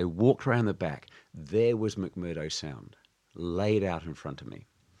 And as I walked around the back, there was McMurdo Sound laid out in front of me.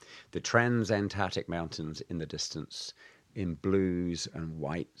 The Transantarctic Mountains in the distance, in blues and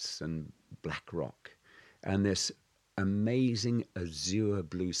whites and black rock, and this amazing azure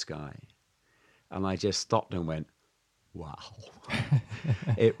blue sky. And I just stopped and went, wow.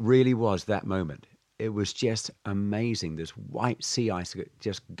 It really was that moment. It was just amazing. This white sea ice that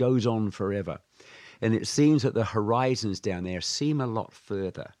just goes on forever. And it seems that the horizons down there seem a lot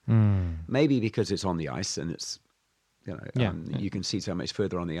further. Maybe because it's on the ice and it's, you can see so much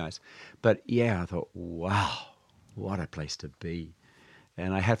further on the ice. But yeah, I thought, wow, what a place to be.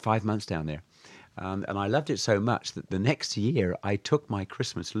 And I had 5 months down there. And I loved it so much that the next year I took my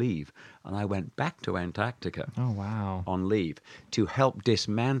Christmas leave and I went back to Antarctica. Oh, wow. On leave to help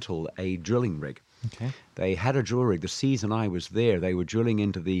dismantle a drilling rig. Okay. They had a drill rig. The season I was there, they were drilling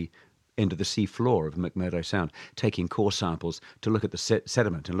into the sea floor of McMurdo Sound, taking core samples to look at the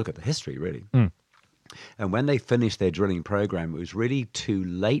sediment and look at the history, really. And when they finished their drilling program, it was really too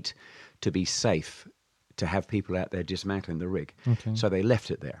late to be safe to have people out there dismantling the rig. Okay. So they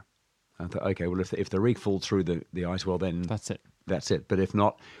left it there. I thought, okay, well, if the rig falls through the ice, well, then That's it. That's it. But if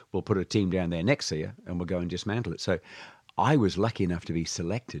not, we'll put a team down there next year and we'll go and dismantle it. So I was lucky enough to be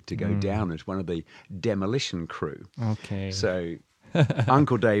selected to go down as one of the demolition crew. Okay. So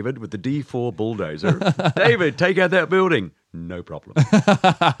Uncle David with the D4 bulldozer. David, take out that building. No problem.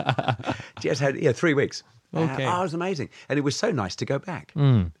 Just had 3 weeks. Okay. It was amazing. And it was so nice to go back.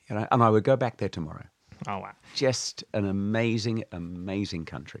 And I would go back there tomorrow. Oh, wow. Just an amazing, amazing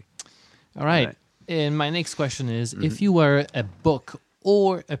country. All right. Right. And my next question is, if you were a book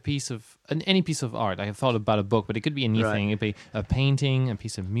or a piece of, any piece of art, I have thought about a book, but it could be anything. Right. It could be a painting, a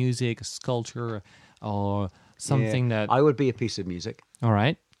piece of music, a sculpture, or something that... I would be a piece of music. All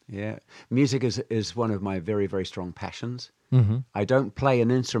right. Yeah. Music is one of my very, very strong passions. I don't play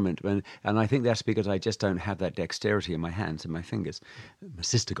an instrument, and I think that's because I just don't have that dexterity in my hands and my fingers. My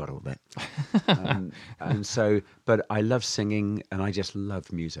sister got all that. And so, but I love singing, and I just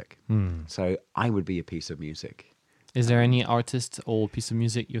love music. So I would be a piece of music. Is there any artist or piece of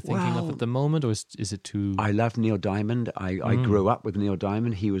music you're thinking of Well, at the moment, or is it too... I love Neil Diamond. I grew up with Neil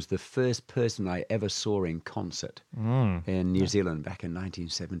Diamond. He was the first person I ever saw in concert in New Zealand back in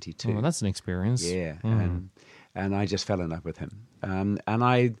 1972. Oh, that's an experience. Yeah, and I just fell in love with him. And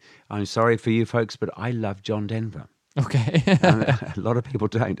I'm sorry for you folks, but I love John Denver. Okay. A lot of people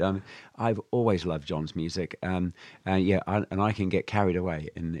don't. I've always loved John's music, and I can get carried away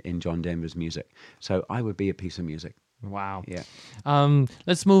in John Denver's music. So I would be a piece of music. Wow. Yeah.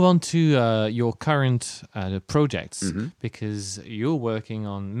 Let's move on to your current projects Mm-hmm. because you're working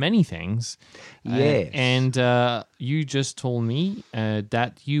on many things. Yes. And you just told me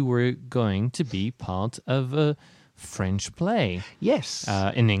that you were going to be part of a French play. Yes.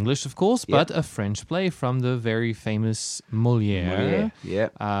 In English, of course, Yep. but a French play from the very famous Molière. Yeah.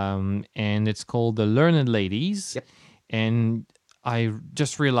 And it's called The Learned Ladies. Yep. And I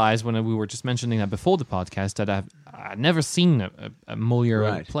just realized when we were just mentioning that before the podcast that I've never seen a Molière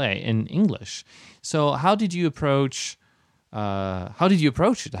Right. play in English. So how did you approach it? How did you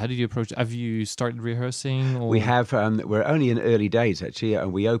approach it? Have you started rehearsing? Or? We have. We're only in early days actually,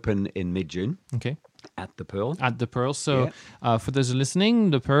 and we open in mid-June. Okay. At the Pearl. At the Pearl. So for those who are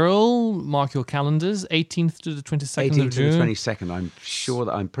listening, the Pearl, mark your calendars, 18th to the 22nd 18th of to June. the 22nd.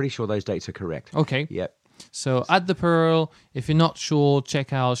 I'm pretty sure those dates are correct. Okay. Yep. So at the Pearl, if you're not sure,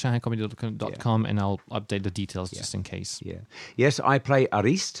 check out shanghaicomedy.com and I'll update the details just in case. Yeah. Yes, I play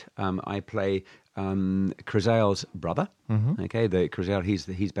Ariste. I play Crisel's brother. Mm-hmm. Okay, the Crisel.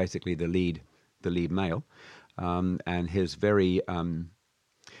 He's basically the lead male, and his very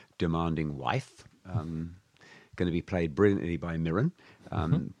demanding wife. Going to be played brilliantly by Mirren.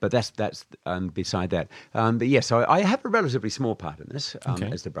 But that's beside that. But yes, so I have a relatively small part in this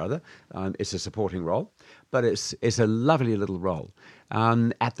as the brother. It's a supporting role, but it's a lovely little role.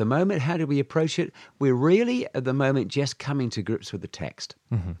 At the moment, how do we approach it? We're really at the moment just coming to grips with the text.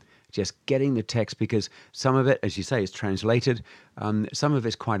 Mm-hmm. Just getting the text because some of it, as you say, is translated. Some of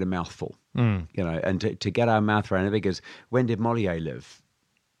it's quite a mouthful, you know, and to get our mouth around it because when did Molière live?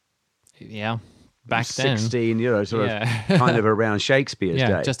 Yeah. Back then, 16, you know, sort of kind of around Shakespeare's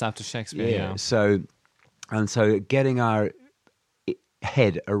day. Just after Shakespeare. So getting our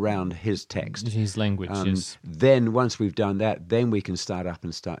head around his text, his language. Yes. Then once we've done that, then we can stand up,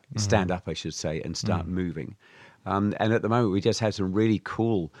 I should say, and start moving. And at the moment, we just have some really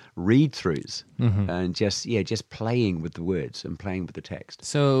cool read-throughs and just playing with the words and playing with the text.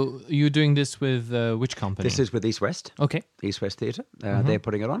 So you're doing this with which company? This is with East West. Okay. East West Theatre. They're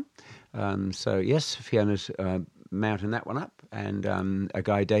putting it on. So yes, Fiona's mounting that one up, and a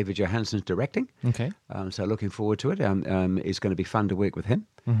guy David Johansson's directing. Okay. So looking forward to it. It's going to be fun to work with him.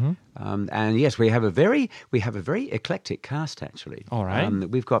 Mm-hmm. And yes, we have a very eclectic cast actually. All right.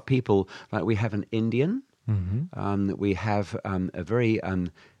 We've got people like we have an Indian. Mm-hmm. We have a very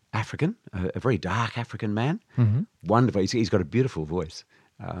African, a very dark African man. Mm-hmm. Wonderful. He's got a beautiful voice.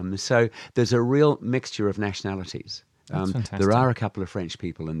 So there's a real mixture of nationalities. That's fantastic. There are a couple of French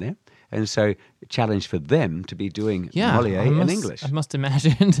people in there. And so a challenge for them to be doing Molière in English. I must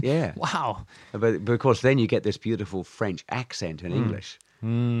imagine. Yeah. Wow. But of course, then you get this beautiful French accent in English. You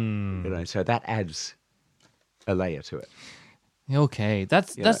know, so that adds a layer to it. Okay,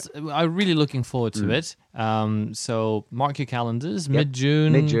 that's I'm really looking forward to it. So mark your calendars,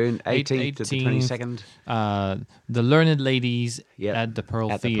 mid-June, 18th to the 22nd. The Learned Ladies at the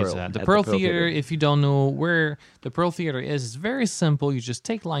Pearl Theatre. The Pearl Theatre, if you don't know where the Pearl Theatre is, it's very simple. You just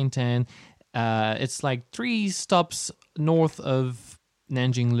take line 10. It's like 3 stops north of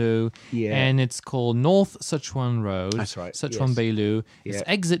Nanjing-Lu, and it's called North Sichuan Road. That's right. Sichuan Beilu. It's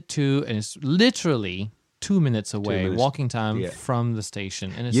exit 2, and it's literally 2 minutes away, walking time from the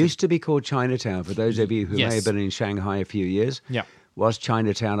station. And it used to be called Chinatown, for those of you who may have been in Shanghai a few years. Yeah. Was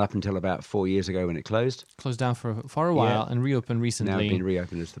Chinatown up until about 4 years ago when it closed. Closed down for a while and reopened recently. Now it's been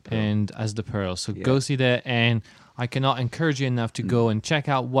reopened as the Pearl. And as the Pearl. So go see that. And I cannot encourage you enough to go and check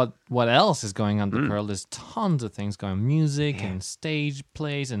out what else is going on at the Pearl. There's tons of things going on, music and stage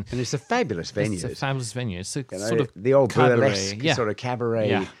plays. And it's a fabulous venue. It's a fabulous venue. It's a sort sort of the old cabaret. burlesque sort of cabaret.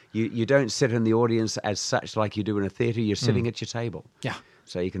 Yeah. You don't sit in the audience as such like you do in a theatre. You're sitting at your table. Yeah.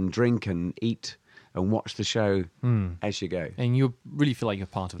 So you can drink and eat and watch the show as you go. And you really feel like you're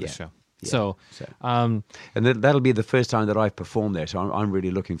part of the show. Yeah. So and that'll be the first time that I've performed there. So I'm really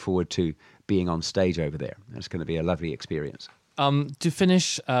looking forward to being on stage over there. It's going to be a lovely experience. To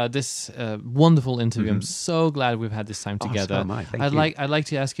finish this wonderful interview, I'm so glad we've had this time together. So am I. Thank you. I'd like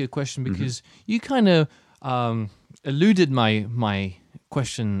to ask you a question because you kind of eluded my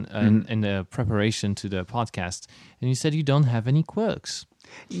question in the preparation to the podcast, and you said you don't have any quirks.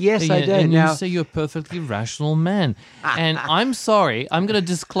 Yes, I do. And now, you say you're a perfectly rational man. And I'm sorry, I'm going to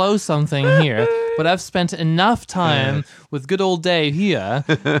disclose something here, but I've spent enough time with good old Dave here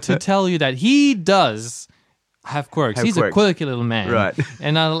to tell you that he does have quirks. Have He's quirks. a quirky little man, Right.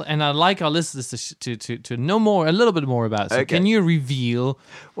 And I'd like our listeners to know more, a little bit more about it. So Okay. can you reveal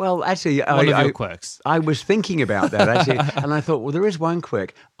Well, actually, one of your quirks? I was thinking about that, actually, and I thought, well, there is one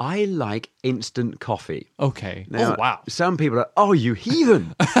quirk. I like instant coffee. Okay. Now, oh wow. Some people are, oh, you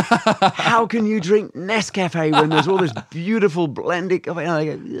heathen. How can you drink Nescafe when there's all this beautiful blended coffee? And I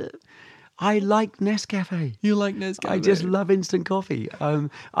go, "Yeah. I like Nescafe. You like Nescafe? I just love instant coffee. I'm you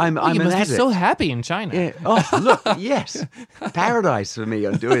an must be addict. so happy in China. Yeah. Oh, look, yes. Paradise for me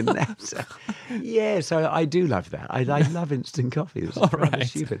on doing that. So I do love that. I love instant coffee. It's rather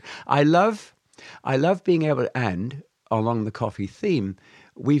stupid. I love being able to, and along the coffee theme,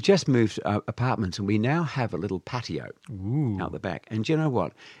 we've just moved apartments and we now have a little patio out the back. And do you know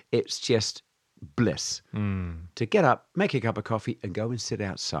what? It's just bliss to get up, make a cup of coffee and go and sit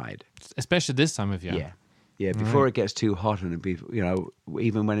outside. Especially this time of year. Yeah. Yeah, before it gets too hot and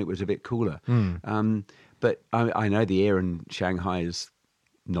even when it was a bit cooler. But I know the air in Shanghai is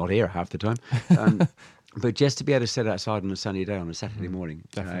not air half the time. But just to be able to sit outside on a sunny day on a Saturday morning,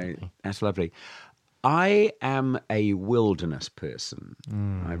 that's lovely. I am a wilderness person.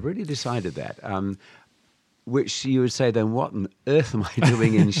 I've really decided that. Which you would say, then what on earth am I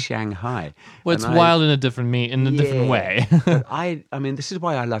doing in Shanghai? Well, it's wild in a different different way. But I mean, this is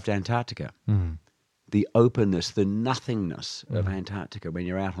why I loved Antarctica. The openness, the nothingness of Antarctica when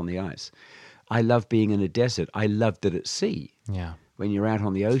you're out on the ice. I love being in a desert. I love that at sea. Yeah. When you're out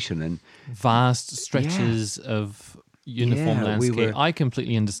on the ocean and vast stretches of uniform landscape. I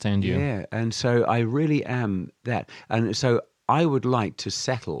completely understand you. Yeah, and so I really am that. And so I would like to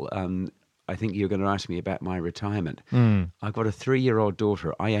settle. I think you're going to ask me about my retirement. I've got a 3-year-old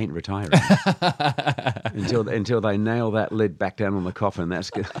daughter. I ain't retiring until they nail that lid back down on the coffin. That's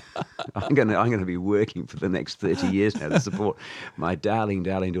good. I'm going to be working for the next 30 years now to support my darling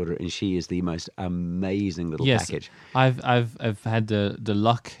daughter, and she is the most amazing little package. I've had the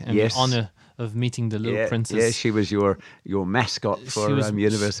luck and the honor of meeting the little princess. Yeah, she was your mascot for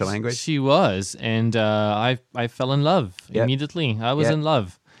Universal Language. She was, and I fell in love immediately. I was in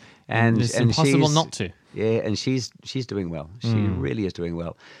love. And it's impossible not to. Yeah, and she's doing well. She really is doing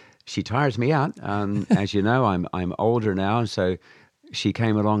well. She tires me out. As you know, I'm older now, so she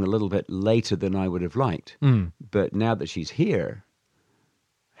came along a little bit later than I would have liked. But now that she's here,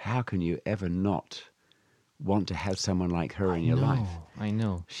 how can you ever not want to have someone like her in your life? I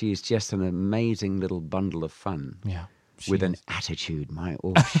know. She is just an amazing little bundle of fun. Yeah. With an attitude,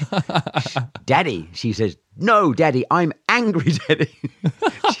 Daddy, she says, no, Daddy, I'm angry, Daddy.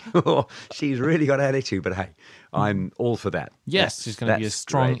 She's really got attitude, but hey, I'm all for that. Yes, she's going to be a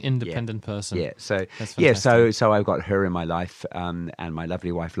strong, independent person. Yeah, so fantastic. so I've got her in my life, and my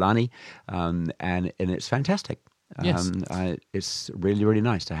lovely wife Lani, and it's fantastic. Yes, it's really, really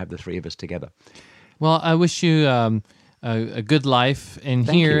nice to have the three of us together. Well, I wish you a good life in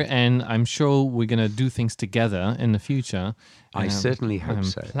here, you. and I'm sure we're going to do things together in the future. I certainly hope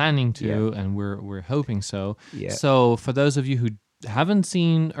so. I'm planning to, and we're hoping so. Yeah. So for those of you who haven't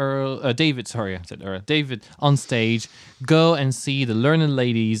seen David on stage, go and see the Learned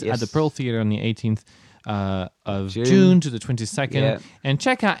Ladies at the Pearl Theatre on the 18th of June to the 22nd, and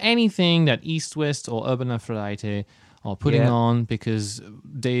check out anything that East West or Urban Aphrodite are putting on, because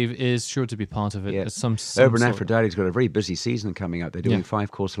Dave is sure to be part of it. Yeah. Some Urban Aphrodite's got a very busy season coming up. They're doing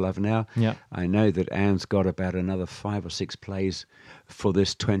 5 Course Love now. Yeah. I know that Anne's got about another 5 or 6 plays for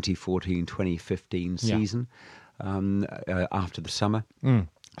this 2014-2015 season after the summer.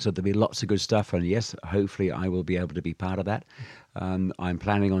 So there'll be lots of good stuff. And yes, hopefully I will be able to be part of that. I'm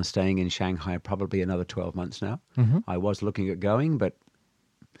planning on staying in Shanghai probably another 12 months now. I was looking at going, but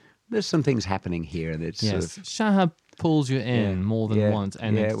there's some things happening here. And it's sort of, Shanghai pulls you in more than once.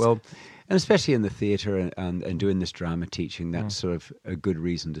 And and especially in the theatre and doing this drama teaching, that's sort of a good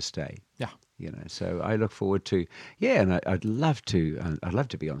reason to stay. Yeah. So I look forward to, and I'd love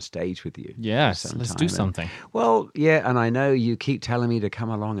to be on stage with you. Yes, let's do something. And I know you keep telling me to come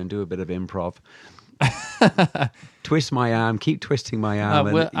along and do a bit of improv. Twist my arm, keep twisting my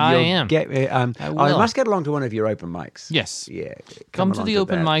arm. I am. I must get along to one of your open mics. Yes. Yeah. Come to the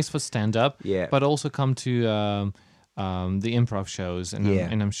open mics for stand-up, Yeah. but also come to the improv shows,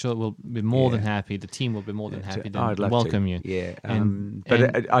 and I'm sure we'll be more than happy. The team will be more than happy to welcome you. Yeah,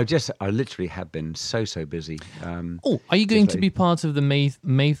 I literally have been so busy. Are you going to be part of the May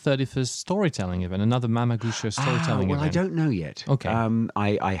 31st storytelling event, another Mamagusha storytelling event? I don't know yet. Okay.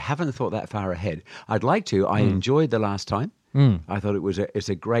 I haven't thought that far ahead. I'd like to. I enjoyed the last time. I thought it's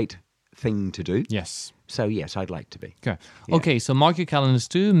a great thing to do. Yes. So yes, I'd like to be. Okay. Yeah. Okay, so mark your calendars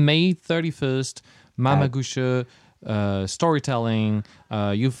too. May 31st, Mamagusha storytelling.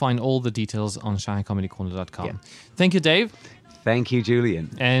 You find all the details on ShanghaiComedyCorner.com. Yeah. Thank you, Dave. Thank you, Julian.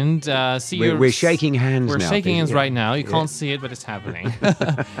 And see you. We're shaking hands now. We're shaking hands right now. You can't see it, but it's happening.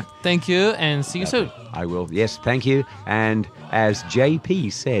 Thank you, and see you soon. I will. Yes, thank you. And as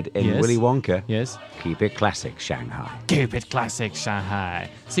JP said in Willy Wonka, keep it classic, Shanghai. Keep it classic,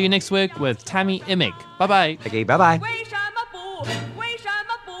 Shanghai. See you next week with Tammy Imick. Bye-bye. Okay, bye-bye.